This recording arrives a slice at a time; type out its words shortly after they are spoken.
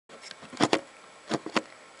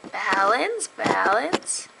balance,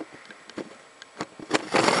 balance.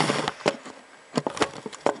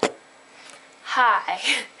 Hi.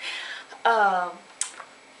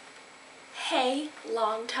 Hey,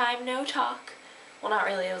 long time no talk. Well, not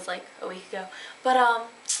really, it was like a week ago. But,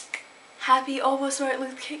 happy almost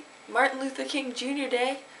Martin Luther King Jr.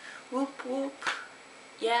 Day. Whoop, whoop.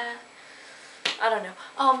 Yeah. I don't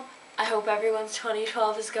know. I hope everyone's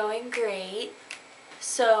 2012 is going great.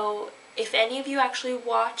 So, if any of you actually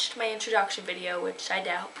watched my introduction video, which I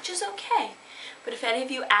doubt, which is okay, but if any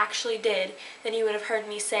of you actually did, then you would have heard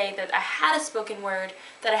me say that I had a spoken word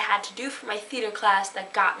that I had to do for my theater class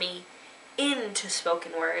that got me into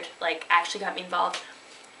spoken word, like actually got me involved.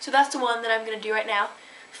 So that's the one that I'm going to do right now.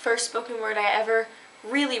 First spoken word I ever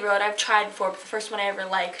really wrote. I've tried before, but the first one I ever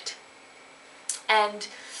liked. And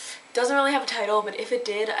doesn't really have a title, but if it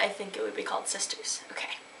did, I think it would be called Sisters. Okay.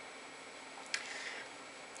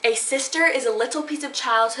 A sister is a little piece of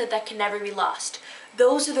childhood that can never be lost.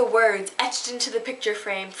 Those are the words etched into the picture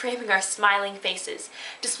frame, framing our smiling faces,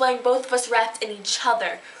 displaying both of us wrapped in each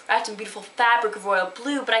other, wrapped in beautiful fabric of royal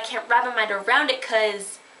blue, but I can't wrap my mind around it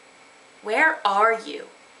because where are you?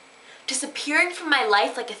 Disappearing from my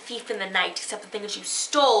life like a thief in the night, except the thing that you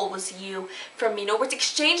stole was you from me. No words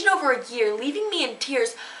exchanged in over a year, leaving me in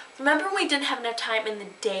tears. Remember when we didn't have enough time in the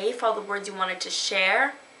day for all the words you wanted to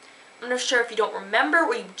share? I'm not sure if you don't remember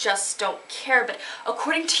or you just don't care, but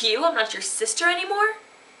according to you, I'm not your sister anymore?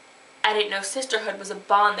 I didn't know sisterhood was a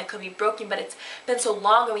bond that could be broken, but it's been so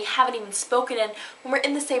long and we haven't even spoken, and when we're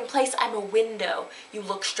in the same place, I'm a window. You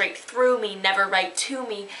look straight through me, never right to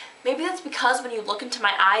me. Maybe that's because when you look into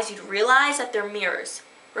my eyes, you'd realize that they're mirrors,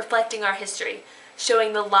 reflecting our history,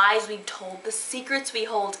 showing the lies we've told, the secrets we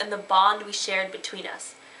hold, and the bond we shared between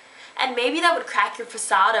us. And maybe that would crack your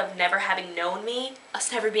facade of never having known me,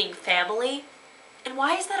 us never being family. And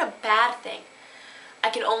why is that a bad thing? I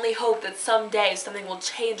can only hope that someday something will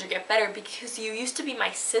change or get better because you used to be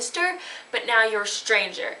my sister, but now you're a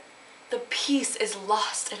stranger. The peace is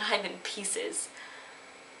lost and I'm in pieces.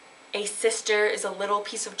 A sister is a little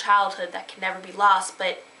piece of childhood that can never be lost,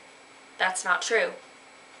 but that's not true.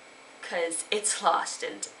 'Cause it's lost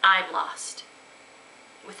and I'm lost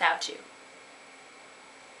without you.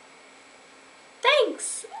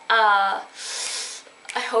 Thanks! I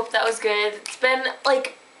hope that was good. It's been,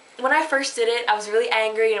 like, when I first did it, I was really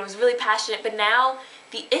angry and I was really passionate, but now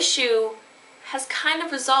the issue has kind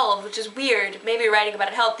of resolved, which is weird. Maybe writing about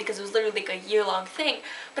it helped because it was literally like a year-long thing,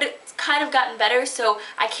 but it's kind of gotten better, so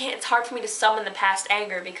it's hard for me to summon the past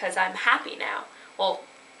anger because I'm happy now. Well,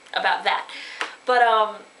 about that.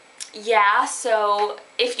 But, yeah, so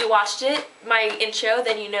if you watched it, my intro,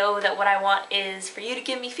 then you know that what I want is for you to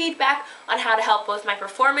give me feedback on how to help both my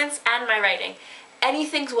performance and my writing.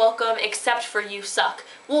 Anything's welcome except for you suck.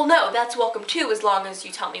 Well, no, that's welcome too as long as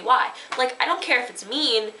you tell me why. Like, I don't care if it's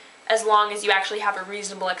mean as long as you actually have a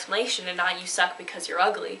reasonable explanation and not you suck because you're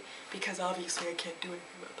ugly. Because obviously I can't do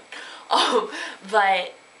anything about that.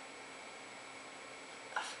 But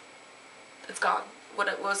it's gone.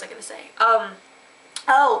 What was I gonna say?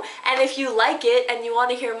 Oh, and if you like it and you want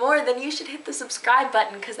to hear more, then you should hit the subscribe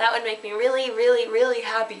button because that would make me really, really, really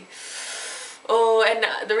happy. Oh, and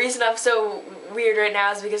the reason I'm so weird right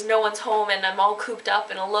now is because no one's home and I'm all cooped up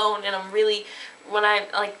and alone, and I'm really, when I'm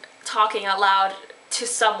like talking out loud to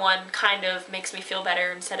someone kind of makes me feel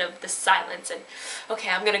better instead of the silence. And okay,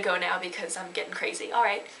 I'm gonna go now because I'm getting crazy.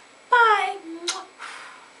 Alright, bye!